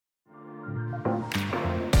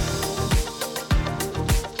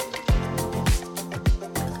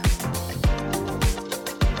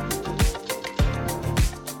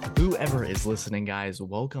is listening, guys.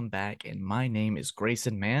 Welcome back. And my name is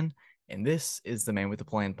Grayson Mann, and this is the Man with the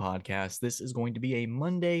Plan podcast. This is going to be a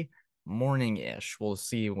Monday morning ish. We'll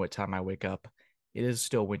see what time I wake up. It is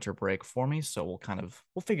still winter break for me, so we'll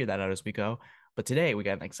figure that out as we go. But today we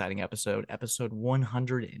got an exciting episode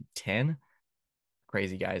 110.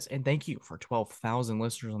 Crazy, guys. And thank you for 12,000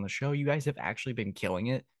 listeners on the show. You guys have actually been killing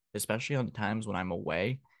it, especially on the times when I'm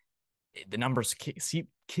away. The numbers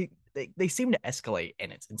they seem to escalate,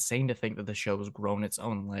 and it's insane to think that the show has grown its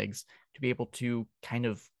own legs to be able to kind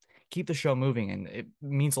of keep the show moving. And it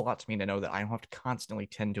means a lot to me to know that I don't have to constantly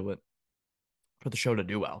tend to it for the show to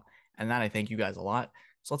do well. And that I thank you guys a lot.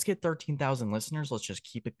 So let's get 13,000 listeners. Let's just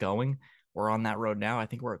keep it going. We're on that road now. I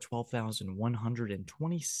think we're at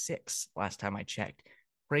 12,126 last time I checked.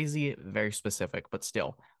 Crazy, very specific, but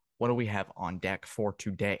still, what do we have on deck for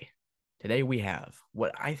today? Today we have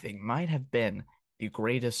what I think might have been the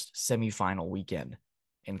greatest semifinal weekend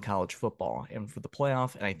in college football and for the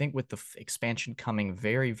playoff. And I think with the expansion coming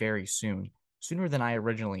very, very soon, sooner than I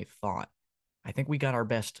originally thought, I think we got our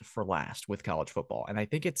best for last with college football. And I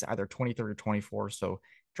think it's either 23 or 24. So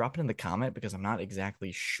drop it in the comment because I'm not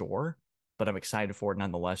exactly sure, but I'm excited for it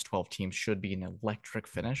nonetheless. 12 teams should be an electric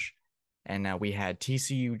finish. And now we had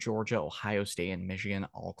TCU, Georgia, Ohio State, and Michigan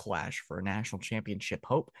all clash for a national championship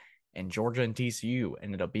hope. And Georgia and TCU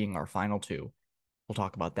ended up being our final two. We'll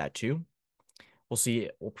talk about that too. We'll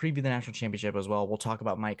preview the national championship as well. We'll talk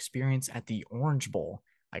about my experience at the Orange Bowl.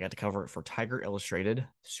 I got to cover it for Tiger Illustrated.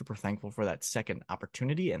 Super thankful for that second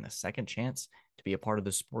opportunity and the second chance to be a part of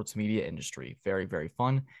the sports media industry. Very, very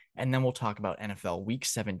fun. And then we'll talk about NFL Week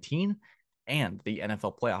 17 and the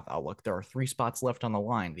NFL playoff outlook. There are 3 spots left on the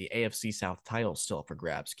line. The AFC South title still up for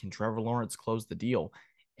grabs. Can Trevor Lawrence close the deal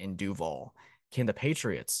in Duval? Can the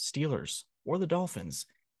Patriots, Steelers, or the Dolphins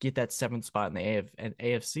get that 7th spot in the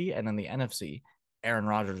AFC and then the NFC? Aaron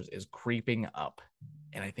Rodgers is creeping up,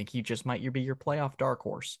 and I think he just might be your playoff dark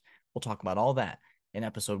horse. We'll talk about all that in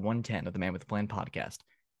episode 110 of the Man with the Plan podcast.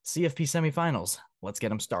 CFP semifinals, let's get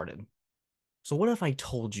them started. So what if I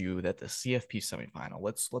told you that the CFP semifinal,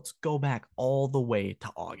 let's go back all the way to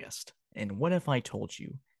August, and what if I told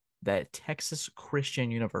you that Texas Christian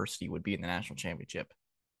University would be in the national championship?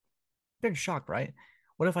 Big shock, right?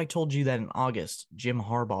 What if I told you that in August, Jim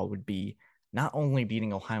Harbaugh would be not only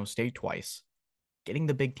beating Ohio State twice, getting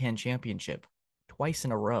the Big Ten championship twice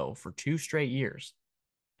in a row for 2 straight years,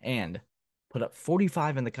 and put up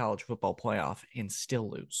 45 in the college football playoff and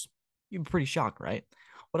still lose? You'd be pretty shocked, right?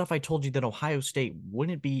 What if I told you that Ohio State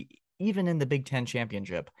wouldn't be even in the Big Ten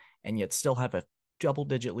championship and yet still have a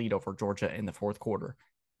double-digit lead over Georgia in the 4th quarter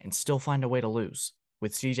and still find a way to lose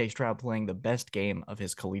with CJ Stroud playing the best game of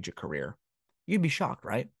his collegiate career? You'd be shocked,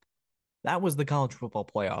 right? That was the college football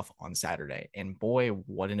playoff on Saturday, and boy,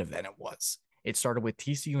 what an event it was. It started with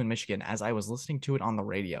TCU and Michigan as I was listening to it on the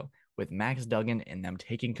radio with Max Duggan and them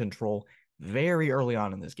taking control very early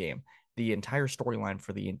on in this game. The entire storyline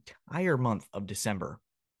for the entire month of December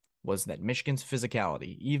was that Michigan's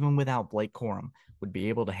physicality, even without Blake Corum, would be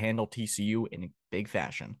able to handle TCU in big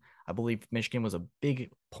fashion. I believe Michigan was a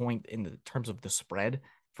big point in the terms of the spread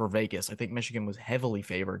for Vegas. I think Michigan was heavily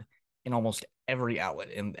favored in almost every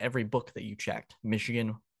outlet, in every book that you checked.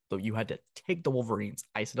 Michigan, though, you had to take the Wolverines.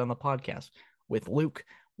 I said on the podcast with Luke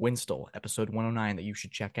Winstall, episode 109, that you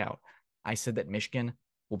should check out. I said that Michigan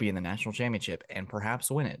will be in the national championship and perhaps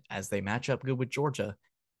win it as they match up good with Georgia,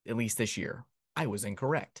 at least this year. I was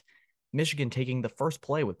incorrect. Michigan taking the first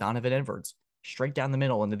play with Donovan Edwards straight down the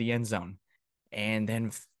middle into the end zone, and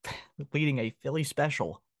then leading a Philly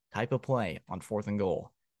special type of play on 4th and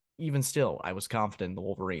goal. Even still, I was confident in the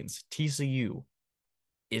Wolverines. TCU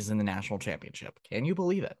is in the national championship. Can you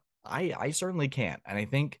believe it? I certainly can't. And I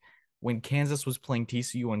think when Kansas was playing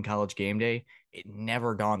TCU on College Game Day, it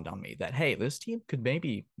never dawned on me that, hey, this team could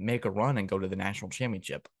maybe make a run and go to the national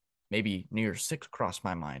championship. Maybe New Year's Six crossed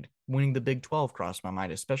my mind. Winning the Big 12 crossed my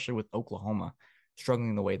mind, especially with Oklahoma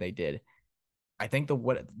struggling the way they did. I think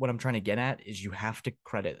what I'm trying to get at is you have to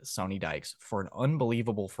credit Sonny Dykes for an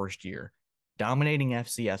unbelievable first year, dominating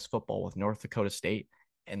FCS football with North Dakota State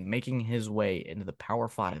and making his way into the Power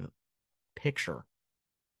 5 picture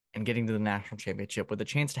and getting to the national championship with a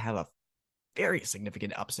chance to have a very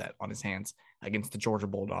significant upset on his hands against the Georgia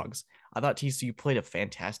Bulldogs. I thought TCU played a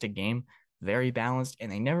fantastic game, very balanced,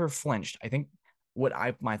 and they never flinched. I think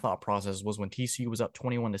my thought process was when TCU was up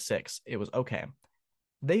 21-6, it was okay.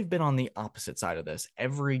 They've been on the opposite side of this.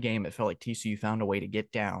 Every game, it felt like TCU found a way to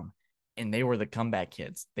get down, and they were the comeback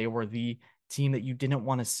kids. They were the team that you didn't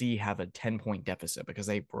want to see have a 10-point deficit because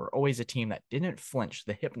they were always a team that didn't flinch,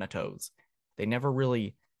 the Hypnotoads. They never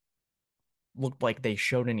really looked like they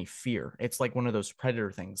showed any fear. It's like one of those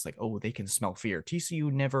predator things, like, oh, they can smell fear.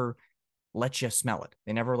 TCU never let you smell it.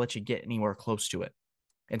 They never let you get anywhere close to it.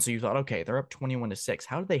 And so you thought, okay, they're up 21-6.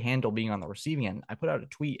 How do they handle being on the receiving end? I put out a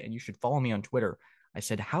tweet, and you should follow me on Twitter. I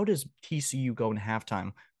said, how does TCU go in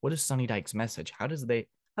halftime? What is Sonny Dykes' message? How do they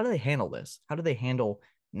handle this? How do they handle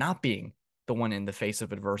not being the one in the face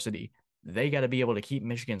of adversity? They got to be able to keep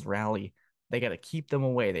Michigan's rally. They got to keep them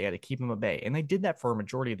away. They got to keep them at bay. And they did that for a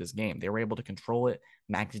majority of this game. They were able to control it.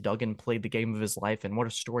 Max Duggan played the game of his life. And what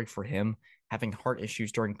a story for him, having heart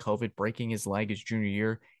issues during COVID, breaking his leg his junior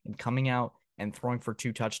year, and coming out and throwing for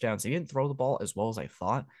 2 touchdowns. He didn't throw the ball as well as I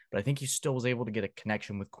thought, but I think he still was able to get a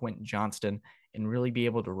connection with Quentin Johnston and really be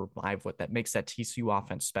able to revive what that makes that TCU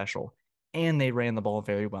offense special. And they ran the ball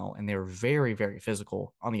very well, and they were very, very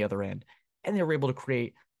physical on the other end. And they were able to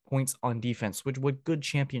create points on defense, which what good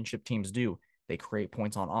championship teams do. They create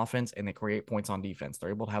points on offense and they create points on defense. They're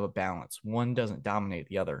able to have a balance. One doesn't dominate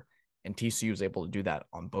the other. And TCU is able to do that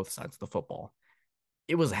on both sides of the football.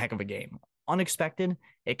 It was a heck of a game. Unexpected.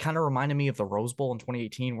 It kind of reminded me of the Rose Bowl in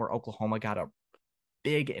 2018, where Oklahoma got up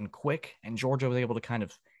big and quick, and Georgia was able to kind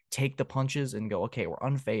of take the punches and go, okay, we're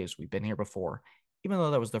unfazed. We've been here before. Even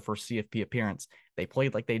though that was their first CFP appearance, they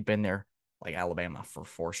played like they'd been there, like Alabama, for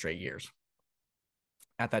 4 straight years.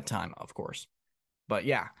 At that time, of course. But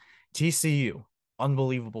yeah, TCU,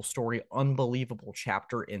 unbelievable story, unbelievable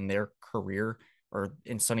chapter in their career, or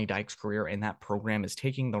in Sonny Dykes' career, and that program is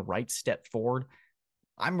taking the right step forward.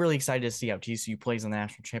 I'm really excited to see how TCU plays in the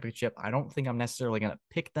national championship. I don't think I'm necessarily going to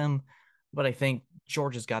pick them, but I think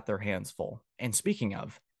Georgia's got their hands full. And speaking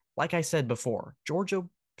of, like I said before, Georgia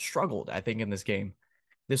struggled, I think, in this game.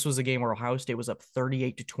 This was a game where Ohio State was up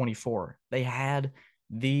 38-24. They had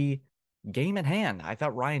the game at hand. I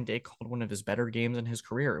thought Ryan Day called one of his better games in his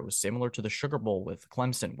career. It was similar to the Sugar Bowl with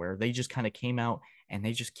Clemson, where they just kind of came out and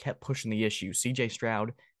they just kept pushing the issue. CJ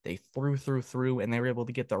Stroud, they threw, and they were able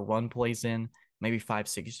to get their run plays in, maybe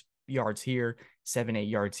 5-6 yards here, 7-8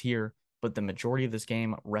 yards here. But the majority of this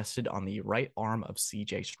game rested on the right arm of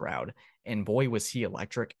CJ Stroud. And boy, was he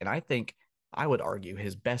electric. And I think I would argue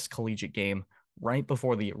his best collegiate game right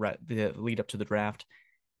before the lead up to the draft.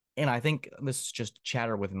 And I think this is just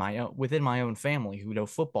chatter with within my own family who know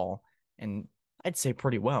football, and I'd say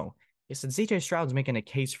pretty well. He said CJ Stroud's making a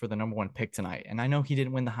case for the number one pick tonight. And I know he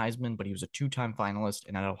didn't win the Heisman, but he was a 2-time finalist.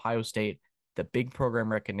 And at Ohio State, the big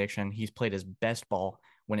program recognition, he's played his best ball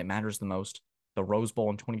when it matters the most. The Rose Bowl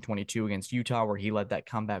in 2022 against Utah, where he led that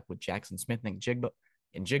comeback with Jackson Smith and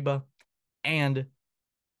Jigba, and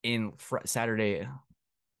in Saturday's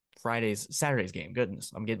game.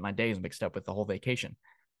 Goodness, I'm getting my days mixed up with the whole vacation.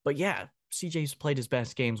 But yeah, CJ's played his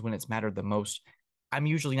best games when it's mattered the most. I'm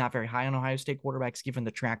usually not very high on Ohio State quarterbacks, given the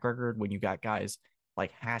track record when you got guys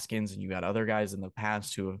like Haskins and you got other guys in the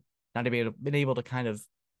past who have not been able to kind of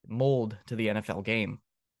mold to the NFL game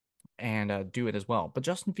and do it as well. But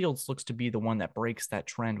Justin Fields looks to be the one that breaks that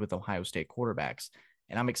trend with Ohio State quarterbacks.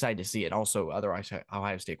 And I'm excited to see it. Also, other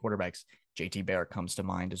Ohio State quarterbacks, JT Barrett comes to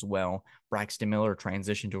mind as well. Braxton Miller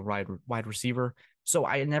transitioned to a wide receiver. So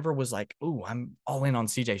I never was like, oh, I'm all in on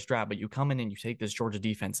CJ Stroud. But you come in and you take this Georgia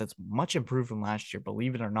defense that's much improved from last year,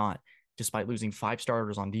 believe it or not, despite losing 5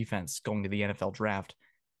 starters on defense going to the NFL draft.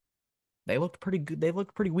 They looked pretty good. They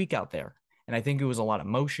looked pretty weak out there. And I think it was a lot of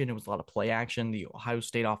motion. It was a lot of play action. The Ohio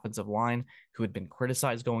State offensive line, who had been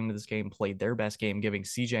criticized going into this game, played their best game, giving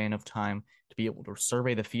CJ enough time to be able to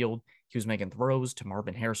survey the field. He was making throws to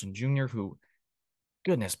Marvin Harrison Jr., who,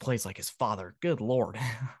 goodness, plays like his father. Good Lord.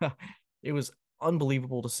 It was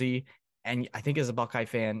unbelievable to see. And I think as a Buckeye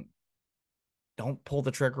fan, don't pull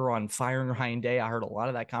the trigger on firing Ryan Day. I heard a lot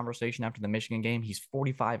of that conversation after the Michigan game. He's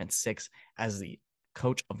 45-6 as the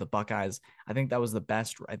coach of the Buckeyes. I think that was the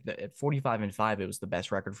best at 45-5. It was the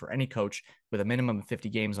best record for any coach with a minimum of 50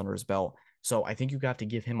 games under his belt. So I think you got to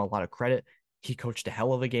give him a lot of credit. He coached a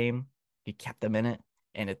hell of a game. He kept them in it.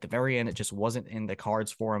 And at the very end, it just wasn't in the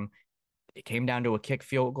cards for him. It came down to a kick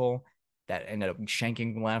field goal that ended up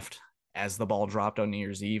shanking left as the ball dropped on New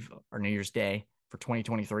Year's Eve or New Year's Day for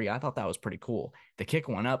 2023. I thought that was pretty cool. The kick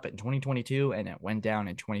went up in 2022 and it went down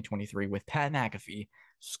in 2023 with Pat McAfee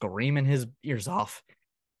screaming his ears off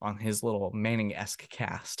on his little Manning-esque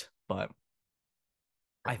cast. But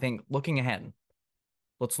I think looking ahead,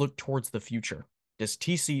 let's look towards the future. Does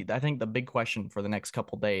TCU, I think the big question for the next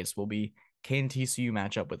couple days will be, can TCU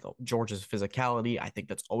match up with Georgia's physicality? I think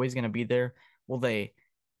that's always going to be there. Will they,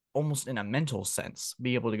 almost in a mental sense,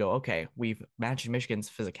 be able to go, okay, we've matched Michigan's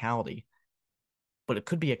physicality, but it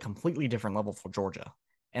could be a completely different level for Georgia.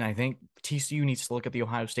 And I think TCU needs to look at the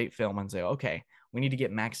Ohio State film and say, okay, we need to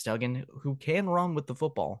get Max Duggan, who can run with the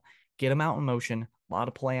football, get him out in motion, a lot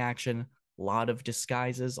of play action, lot of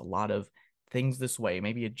disguises, a lot of things this way,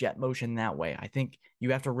 maybe a jet motion that way. I think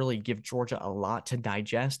you have to really give Georgia a lot to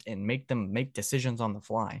digest and make them make decisions on the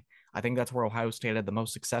fly. I think that's where Ohio State had the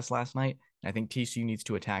most success last night. And I think TCU needs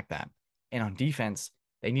to attack that. And on defense,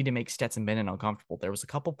 they need to make Stetson Bennett uncomfortable. There was a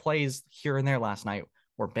couple plays here and there last night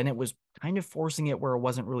where Bennett was kind of forcing it where it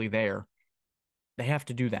wasn't really there. They have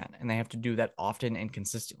to do that, and they have to do that often and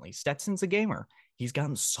consistently. Stetson's a gamer. He's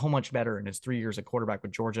gotten so much better in his 3 years at quarterback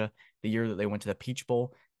with Georgia, the year that they went to the Peach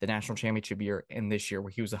Bowl, the national championship year, and this year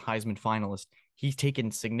where he was a Heisman finalist. He's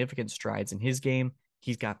taken significant strides in his game.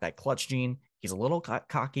 He's got that clutch gene. He's a little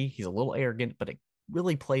cocky. He's a little arrogant, but it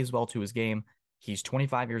really plays well to his game. He's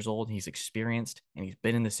 25 years old. He's experienced, and he's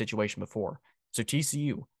been in this situation before. So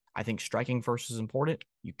TCU, I think striking first is important.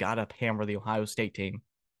 You got to hammer the Ohio State team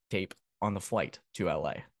tape on the flight to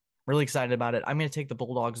LA. Really excited about it. I'm going to take the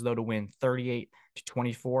Bulldogs, though, to win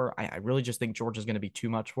 38-24. I really just think Georgia's going to be too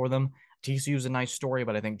much for them. TCU is a nice story,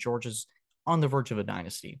 but I think Georgia's on the verge of a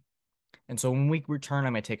dynasty. And so when we return,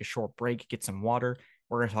 I'm going to take a short break, get some water.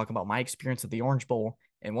 We're going to talk about my experience at the Orange Bowl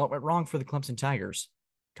and what went wrong for the Clemson Tigers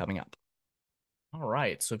coming up. All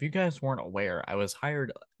right. So if you guys weren't aware, I was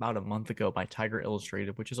hired about a month ago by Tiger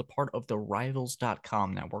Illustrated, which is a part of the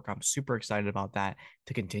Rivals.com network. I'm super excited about that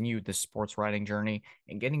to continue this sports writing journey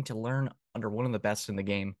and getting to learn under one of the best in the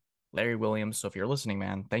game, Larry Williams. So if you're listening,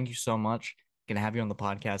 man, thank you so much. Going to have you on the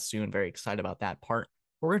podcast soon. Very excited about that part.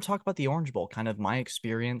 We're going to talk about the Orange Bowl, kind of my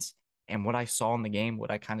experience and what I saw in the game,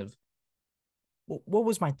 what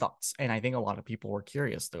was my thoughts? And I think a lot of people were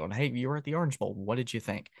curious. They're going, hey, you were at the Orange Bowl. What did you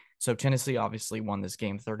think? So Tennessee obviously won this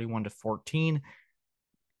game 31-14.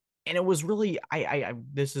 And it was really,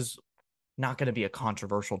 this is not going to be a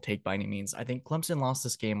controversial take by any means. I think Clemson lost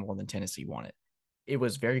this game more than Tennessee won it. It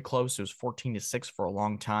was very close. It was 14-6 for a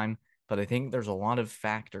long time. But I think there's a lot of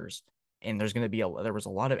factors. And there was a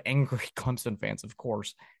lot of angry Clemson fans, of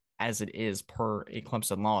course, as it is per a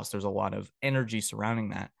Clemson loss. There's a lot of energy surrounding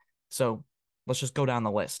that. So let's just go down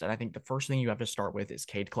the list. And I think the first thing you have to start with is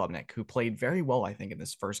Cade Klubnik, who played very well, I think, in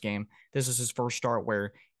this first game. This is his first start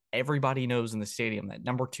where everybody knows in the stadium that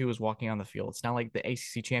number 2 is walking on the field. It's not like the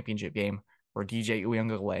ACC championship game where DJ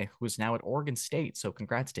Uiagalelei, who is now at Oregon State, so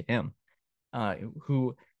congrats to him,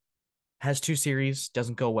 who has 2 series,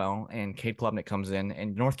 doesn't go well, and Cade Klubnik comes in,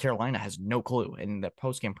 and North Carolina has no clue. In the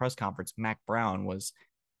post-game press conference, Mack Brown was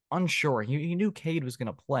unsure. He knew Cade was going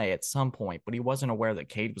to play at some point, but he wasn't aware that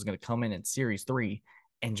Cade was going to come in Series 3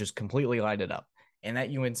 and just completely light it up. And that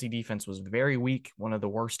UNC defense was very weak, one of the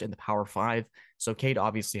worst in the Power 5. So Cade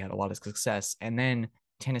obviously had a lot of success. And then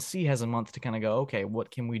Tennessee has a month to kind of go, okay,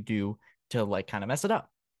 what can we do to like kind of mess it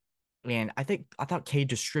up? And I thought Cade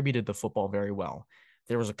distributed the football very well.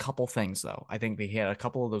 There was a couple things, though. I think they had a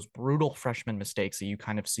couple of those brutal freshman mistakes that you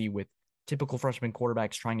kind of see with typical freshman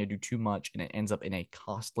quarterbacks trying to do too much, and it ends up in a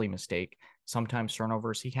costly mistake. Sometimes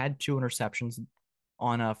turnovers. He had 2 interceptions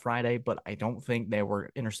on a Friday, but I don't think they were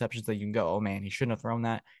interceptions that you can go, oh man, he shouldn't have thrown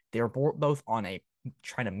that. They were both on a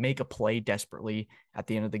trying to make a play desperately at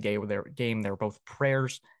the end of the game. They were both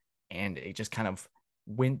prayers, and it just kind of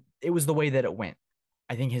went. It was the way that it went.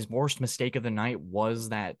 I think his worst mistake of the night was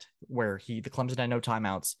that where the Clemson had no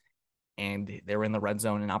timeouts and they were in the red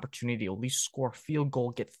zone, an opportunity to at least score a field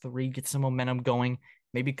goal, get 3, get some momentum going,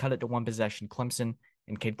 maybe cut it to 1 possession. Clemson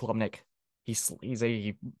and Cade Klubnik,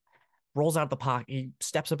 he rolls out the pocket, he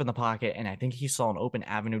steps up in the pocket, and I think he saw an open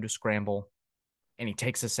avenue to scramble, and he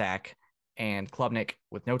takes a sack. And Klubnik,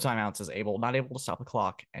 with no timeouts, is not able to stop the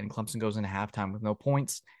clock, and Clemson goes into halftime with no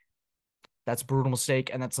points. That's a brutal mistake,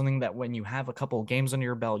 and that's something that when you have a couple of games under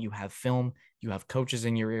your belt, you have film, you have coaches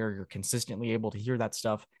in your ear, you're consistently able to hear that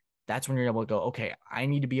stuff. That's when you're able to go, okay, I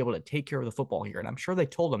need to be able to take care of the football here. And I'm sure they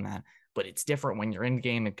told him that, but it's different when you're in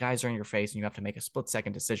game and guys are in your face and you have to make a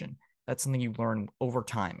split-second decision. That's something you learn over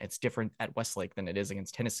time. It's different at Westlake than it is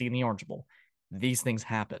against Tennessee in the Orange Bowl. These things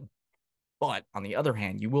happen. But on the other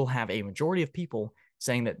hand, you will have a majority of people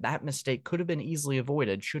saying that mistake could have been easily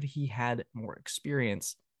avoided should he have had more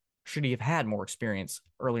experience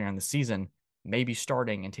earlier in the season, maybe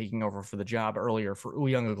starting and taking over for the job earlier for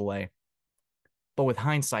Uiagalelei. But with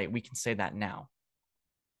hindsight, we can say that now.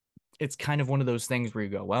 It's kind of one of those things where you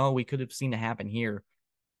go, well, we could have seen it happen here,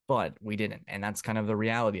 but we didn't. And that's kind of the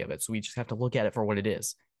reality of it. So we just have to look at it for what it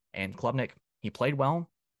is. And Klubnik, he played well,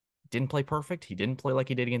 didn't play perfect. He didn't play like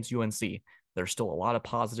he did against UNC. There's still a lot of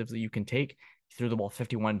positives that you can take. He threw the ball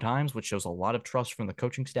 51 times, which shows a lot of trust from the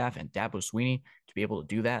coaching staff and Dabo Swinney to be able to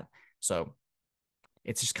do that. So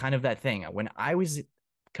it's just kind of that thing. When I was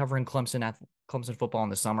covering Clemson football in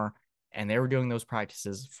the summer, and they were doing those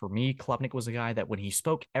practices, for me, Klubnik was a guy that when he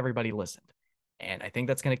spoke, everybody listened. And I think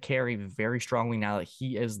that's going to carry very strongly now that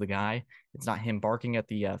he is the guy. It's not him barking at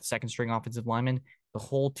the second string offensive lineman. The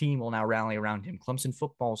whole team will now rally around him. Clemson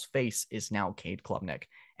football's face is now Cade Klubnik,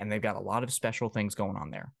 and they've got a lot of special things going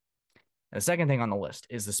on there. And the second thing on the list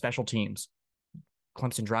is the special teams.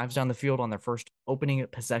 Clemson drives down the field on their first opening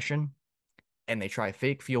possession, and they try a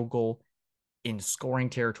fake field goal in scoring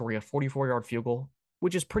territory, a 44-yard field goal,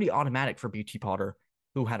 which is pretty automatic for BT Potter,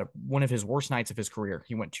 who had one of his worst nights of his career.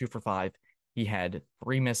 He went 2 for 5. He had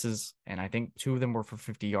 3 misses, and I think 2 of them were for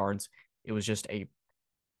 50 yards. It was just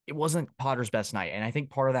it wasn't Potter's best night. And I think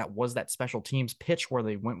part of that was that special teams pitch where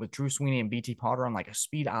they went with Drew Sweeney and BT Potter on like a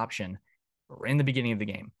speed option in the beginning of the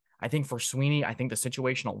game. I think for Sweeney, I think the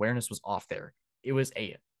situational awareness was off there. It was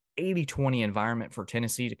a 80-20 environment for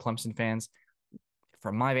Tennessee to Clemson fans.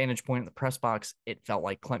 From my vantage point in the press box, it felt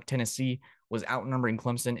like Tennessee was outnumbering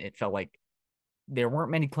Clemson. It felt like there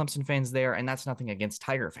weren't many Clemson fans there, and that's nothing against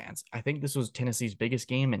Tiger fans. I think this was Tennessee's biggest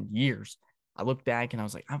game in years. I looked back and I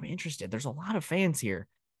was like, I'm interested. There's a lot of fans here.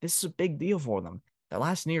 This is a big deal for them. The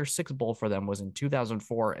last New Year's Six Bowl for them was in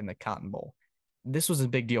 2004 in the Cotton Bowl. This was a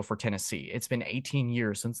big deal for Tennessee. It's been 18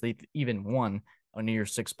 years since they've even won a New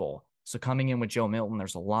Year's Six Bowl. So coming in with Joe Milton,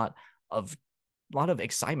 there's a lot of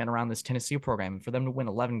excitement around this Tennessee program. For them to win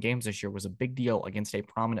 11 games this year was a big deal against a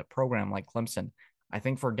prominent program like Clemson. I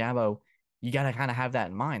think for Dabo, you got to kind of have that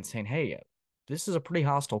in mind, saying, hey, this is a pretty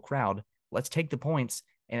hostile crowd. Let's take the points,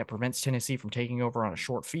 and it prevents Tennessee from taking over on a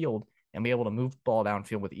short field and be able to move the ball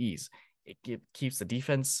downfield with ease. It keeps the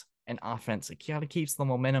defense and offense, it kind of keeps the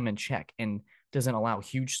momentum in check and doesn't allow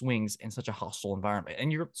huge swings in such a hostile environment.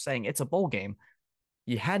 And you're saying it's a bowl game.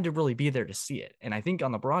 You had to really be there to see it. And I think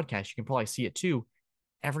on the broadcast, you can probably see it too.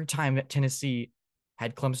 Every time that Tennessee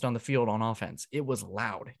had Clemson on the field on offense, it was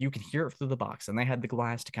loud. You could hear it through the box, and they had the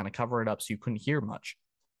glass to kind of cover it up so you couldn't hear much.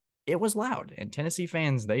 It was loud, and Tennessee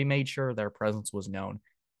fans, they made sure their presence was known.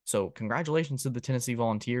 So congratulations to the Tennessee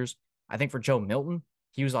Volunteers. I think for Joe Milton,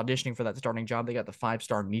 he was auditioning for that starting job. They got the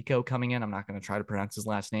 5-star Nico coming in. I'm not going to try to pronounce his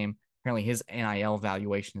last name. Apparently his NIL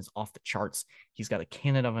valuation is off the charts. He's got a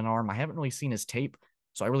cannon of an arm. I haven't really seen his tape,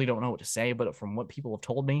 so I really don't know what to say, but from what people have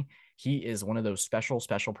told me, he is one of those special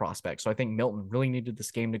prospects. So I think Milton really needed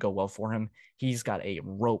this game to go well for him. He's got a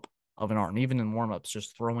rope of an arm, even in warmups,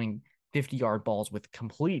 just throwing 50-yard balls with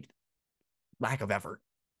complete lack of effort.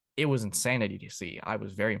 It was insanity to see. I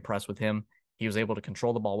was very impressed with him. He was able to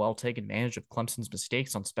control the ball well, take advantage of Clemson's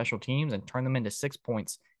mistakes on special teams, and turn them into 6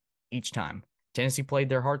 points each time. Tennessee played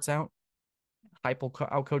their hearts out. Heupel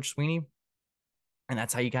outcoached Sweeney. And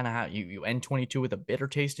that's how you kind of have you end 22 with a bitter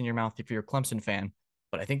taste in your mouth if you're a Clemson fan.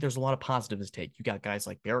 But I think there's a lot of positives to take. You got guys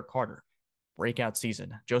like Barrett Carter, breakout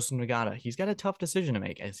season. Joseph Nagata, he's got a tough decision to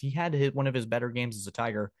make as he had to hit one of his better games as a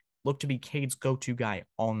Tiger, looked to be Cade's go-to guy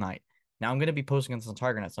all night. Now I'm going to be posting on some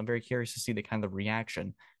Tiger Nets. I'm very curious to see the kind of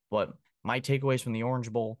reaction. But my takeaways from the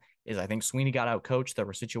Orange Bowl is I think Sweeney got out coached. There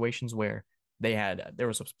were situations where there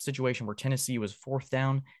was a situation where Tennessee was 4th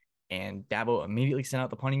down and Dabo immediately sent out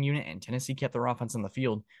the punting unit, and Tennessee kept their offense on the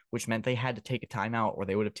field, which meant they had to take a timeout or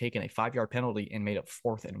they would have taken a 5-yard penalty and made it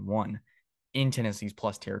 4th and 1 in Tennessee's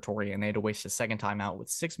plus territory, and they had to waste a second timeout with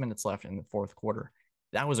 6 minutes left in the 4th quarter.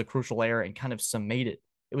 That was a crucial error and kind of summated.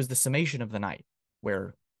 It was the summation of the night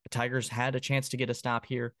where the Tigers had a chance to get a stop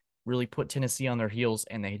here, really put Tennessee on their heels,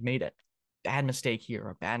 and they had made a bad mistake here,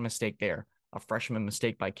 a bad mistake there, a freshman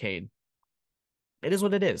mistake by Cade. It is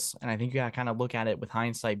what it is. And I think you got to kind of look at it with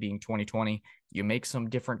hindsight being 2020. You make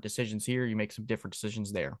some different decisions here, you make some different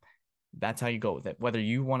decisions there. That's how you go with it. Whether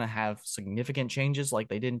you want to have significant changes like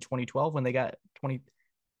they did in 2012 when they got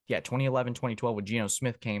 2011, 2012 when Geno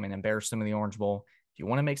Smith came and embarrassed them in the Orange Bowl. If you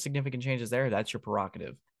want to make significant changes there, that's your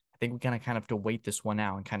prerogative. I think we kind of have to wait this one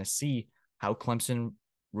out and kind of see how Clemson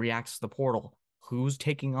reacts to the portal. Who's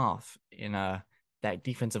taking off in that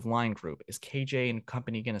defensive line group? Is KJ and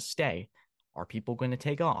company going to stay? Are people going to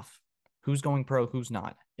take off? Who's going pro? Who's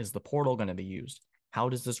not? Is the portal going to be used? How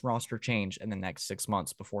does this roster change in the next 6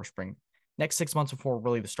 months before spring? Next 6 months before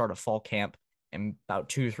really the start of fall camp, and about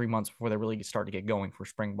 2 to 3 months before they really start to get going for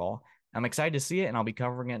spring ball. I'm excited to see it, and I'll be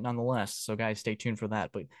covering it nonetheless. So, guys, stay tuned for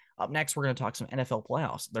that. But up next, we're going to talk some NFL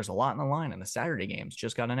playoffs. There's a lot in the line, and the Saturday games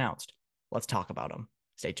just got announced. Let's talk about them.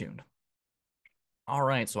 Stay tuned. All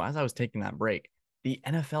right, so as I was taking that break, the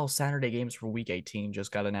NFL Saturday games for Week 18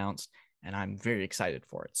 just got announced, and I'm very excited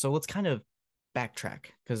for it. So let's kind of backtrack,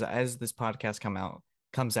 because as this podcast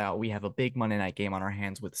comes out, we have a big Monday night game on our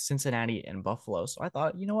hands with Cincinnati and Buffalo. So I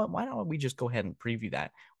thought, you know what, why don't we just go ahead and preview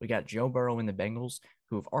that? We got Joe Burrow and the Bengals,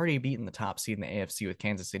 who have already beaten the top seed in the AFC with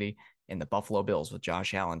Kansas City, and the Buffalo Bills with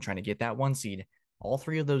Josh Allen trying to get that 1 seed. All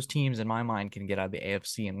 3 of those teams, in my mind, can get out of the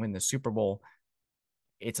AFC and win the Super Bowl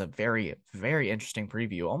it's a very, very interesting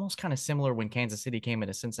preview, almost kind of similar when Kansas City came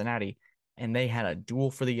into Cincinnati and they had a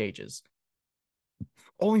duel for the ages,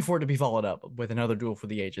 only for it to be followed up with another duel for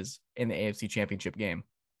the ages in the AFC Championship game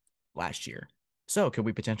last year. So, could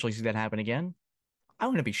we potentially see that happen again? I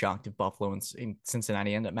wouldn't be shocked if Buffalo and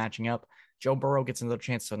Cincinnati end up matching up. Joe Burrow gets another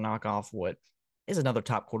chance to knock off what is another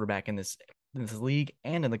top quarterback in this league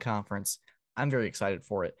and in the conference. I'm very excited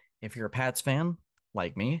for it. If you're a Pats fan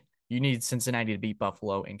like me, you need Cincinnati to beat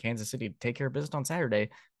Buffalo and Kansas City to take care of business on Saturday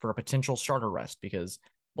for a potential starter rest because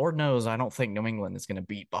Lord knows I don't think New England is going to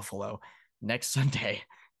beat Buffalo next Sunday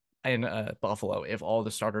in Buffalo if all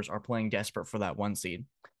the starters are playing desperate for that one seed.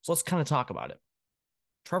 So let's kind of talk about it.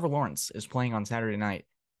 Trevor Lawrence is playing on Saturday night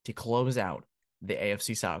to close out the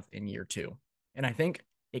AFC South in year two. And I think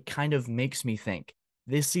it kind of makes me think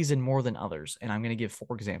this season more than others. And I'm going to give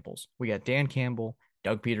 4 examples. We got Dan Campbell,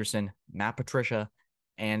 Doug Peterson, Matt Patricia,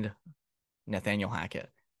 and Nathaniel Hackett.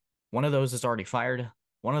 One of those is already fired.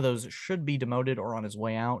 One of those should be demoted or on his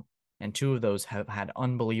way out. And 2 of those have had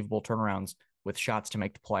unbelievable turnarounds with shots to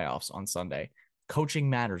make the playoffs on Sunday. Coaching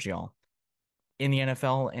matters, y'all. In the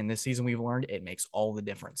NFL and this season, we've learned it makes all the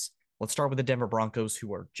difference. Let's start with the Denver Broncos,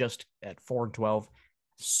 who are just at 4-12.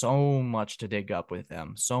 So much to dig up with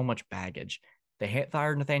them, so much baggage. They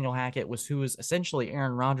fired Nathaniel Hackett, who is essentially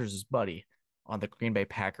Aaron Rodgers' buddy on the Green Bay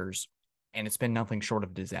Packers, and it's been nothing short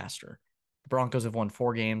of disaster. The Broncos have won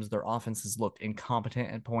 4 games. Their offense has looked incompetent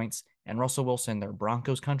at points, and Russell Wilson, their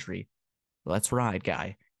Broncos country, let's ride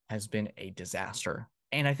guy, has been a disaster.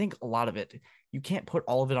 And I think a lot of it, you can't put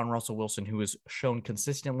all of it on Russell Wilson, who has shown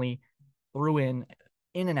consistently through in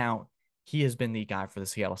and out. He has been the guy for the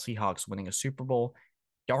Seattle Seahawks winning a Super Bowl,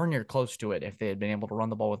 darn near close to it if they had been able to run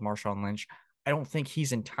the ball with Marshawn Lynch. I don't think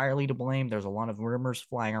he's entirely to blame. There's a lot of rumors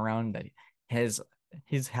flying around that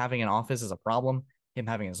his having an office is a problem. Him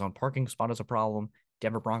having his own parking spot is a problem.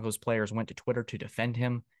 Denver Broncos players went to Twitter to defend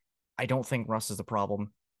him. I don't think Russ is the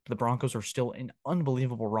problem. The Broncos are still an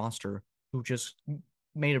unbelievable roster who just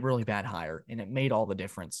made a really bad hire, and it made all the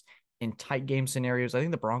difference. In tight game scenarios, I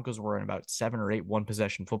think the Broncos were in about 7 or 8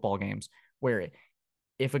 one-possession football games where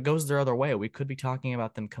if it goes their other way, we could be talking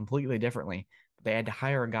about them completely differently. They had to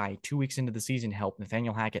hire a guy 2 weeks into the season to help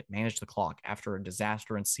Nathaniel Hackett manage the clock after a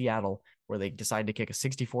disaster in Seattle where they decided to kick a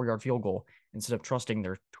 64-yard field goal instead of trusting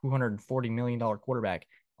their $240 million quarterback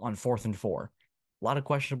on 4th and 4. A lot of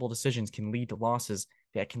questionable decisions can lead to losses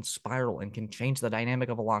that can spiral and can change the dynamic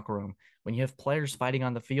of a locker room. When you have players fighting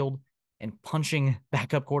on the field and punching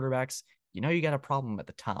backup quarterbacks, you know you got a problem at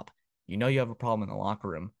the top. You know you have a problem in the locker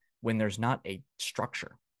room when there's not a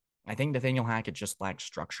structure. I think Nathaniel Hackett just lacked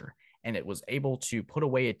structure, and it was able to put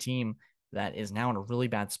away a team that is now in a really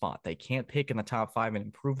bad spot. They can't pick in the top 5 and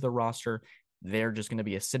improve the roster. They're just going to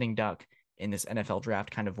be a sitting duck in this NFL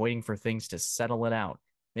draft, kind of waiting for things to settle it out.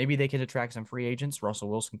 Maybe they could attract some free agents. Russell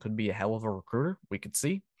Wilson could be a hell of a recruiter. We could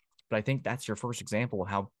see. But I think that's your first example of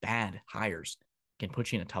how bad hires can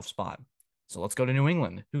put you in a tough spot. So let's go to New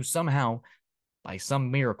England, who somehow, by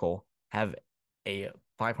some miracle, have a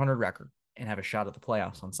 500 record and have a shot at the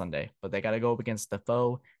playoffs on Sunday. But they got to go up against the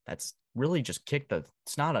foe that's really just kicked the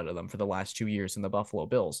snot out of them for the last 2 years in the Buffalo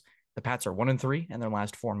Bills. The Pats are 1-3 in their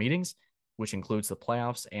last 4 meetings, which includes the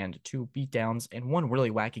playoffs and 2 beatdowns and one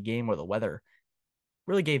really wacky game where the weather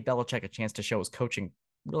really gave Belichick a chance to show his coaching,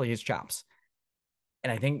 really his chops.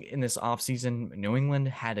 And I think in this offseason, New England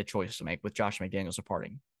had a choice to make with Josh McDaniels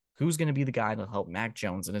departing. Who's going to be the guy to help Mac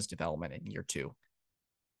Jones in his development in year 2?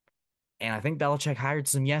 And I think Belichick hired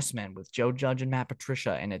some yes men with Joe Judge and Matt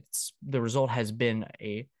Patricia, and the result has been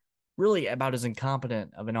a really about as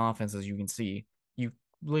incompetent of an offense as you can see. You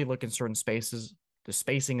really look in certain spaces, the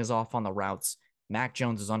spacing is off on the routes. Mac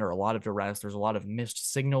Jones is under a lot of duress. There's a lot of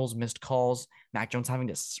missed signals, missed calls. Mac Jones having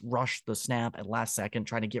to rush the snap at last second,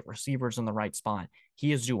 trying to get receivers in the right spot.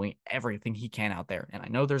 He is doing everything he can out there. And I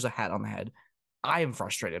know there's a hat on the head. I am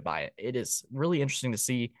frustrated by it. It is really interesting to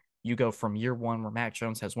see you go from year 1 where Mac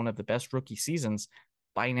Jones has one of the best rookie seasons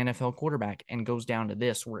by an NFL quarterback and goes down to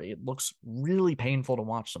this where it looks really painful to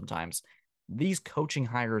watch sometimes. These coaching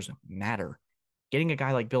hires matter. Getting a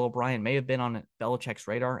guy like Bill O'Brien may have been on Belichick's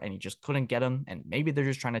radar and he just couldn't get him, and maybe they're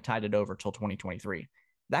just trying to tide it over till 2023.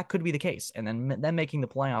 That could be the case. And then making the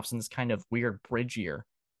playoffs in this kind of weird bridge year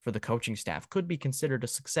for the coaching staff could be considered a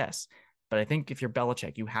success. But I think if you're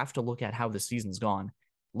Belichick, you have to look at how the season's gone.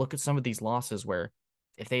 Look at some of these losses where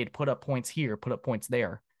if they had put up points here, put up points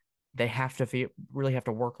there, they have to really have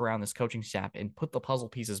to work around this coaching staff and put the puzzle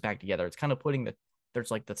pieces back together. It's kind of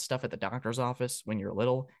there's like the stuff at the doctor's office when you're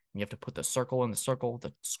little, and you have to put the circle in the circle,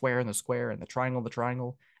 the square in the square, and the triangle in the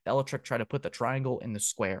triangle. Belichick tried to put the triangle in the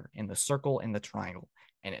square, in the circle in the triangle.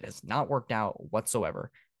 and it has not worked out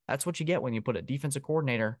whatsoever. That's what you get when you put a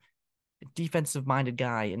defensive-minded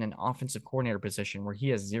guy in an offensive coordinator position where he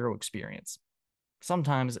has zero experience.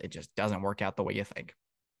 Sometimes it just doesn't work out the way you think.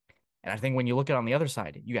 And I think when you look at it on the other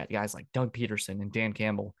side, you got guys like Doug Peterson and Dan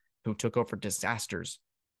Campbell who took over disasters,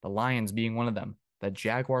 the Lions being one of them, the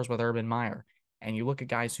Jaguars with Urban Meyer. And you look at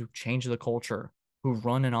guys who change the culture, who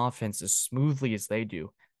run an offense as smoothly as they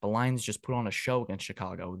do. The Lions just put on a show against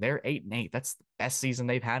Chicago. They're 8-8. That's the best season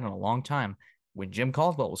they've had in a long time when Jim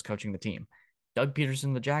Caldwell was coaching the team. Doug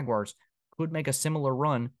Peterson, the Jaguars, could make a similar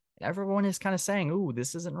run. Everyone is kind of saying, ooh,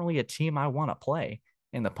 this isn't really a team I want to play.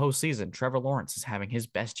 In the postseason, Trevor Lawrence is having his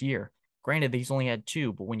best year. Granted, he's only had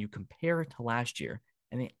 2, but when you compare it to last year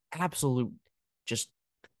and the absolute just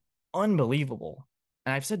unbelievable,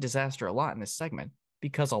 and I've said disaster a lot in this segment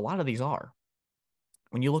because a lot of these are.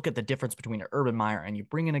 When you look at the difference between Urban Meyer and you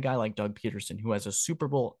bring in a guy like Doug Peterson who has a Super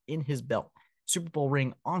Bowl in his belt, Super Bowl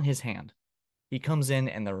ring on his hand, he comes in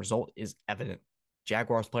and the result is evident.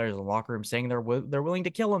 Jaguars players in the locker room saying they're willing to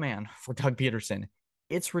kill a man for Doug Peterson.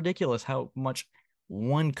 It's ridiculous how much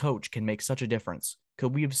one coach can make such a difference.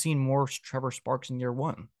 Could we have seen more Trevor Sparks in year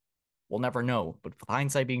 1? We'll never know. But with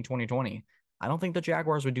hindsight being 2020, I don't think the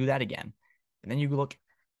Jaguars would do that again. And then you look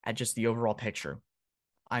at just the overall picture.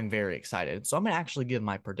 I'm very excited. So I'm going to actually give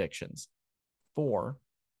my predictions for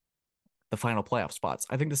the final playoff spots.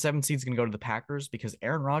 I think the 7th seed is going to go to the Packers because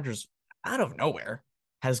Aaron Rodgers, out of nowhere,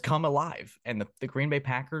 has come alive. And the Green Bay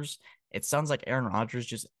Packers, it sounds like Aaron Rodgers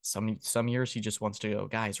just some years he just wants to go,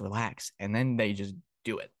 guys, relax. And then they just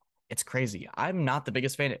do it. It's crazy. I'm not the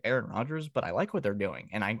biggest fan of Aaron Rodgers, but I like what they're doing.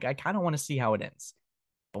 And I kind of want to see how it ends.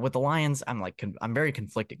 But with the Lions, I'm very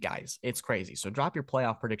conflicted, guys. It's crazy. So drop your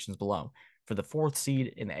playoff predictions below. For the 4th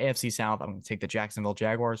seed in the AFC South, I'm going to take the Jacksonville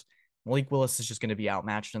Jaguars. Malik Willis is just going to be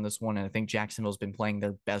outmatched in this one. And I think Jacksonville's been playing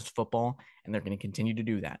their best football, and they're going to continue to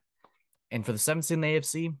do that. And for the 7th seed in the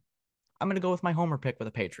AFC, I'm going to go with my homer pick with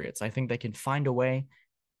the Patriots. I think they can find a way,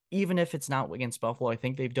 even if it's not against Buffalo. I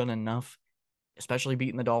think they've done enough, especially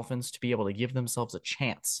beating the Dolphins, to be able to give themselves a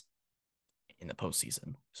chance in the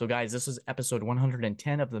postseason. So, guys, this is episode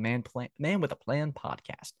 110 of the Man with a Plan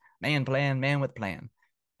podcast. Man with plan.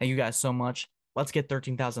 Thank you guys so much. Let's get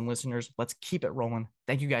 13,000 listeners. Let's keep it rolling.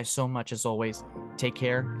 Thank you guys so much as always. Take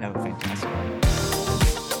care and have a fantastic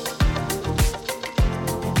one.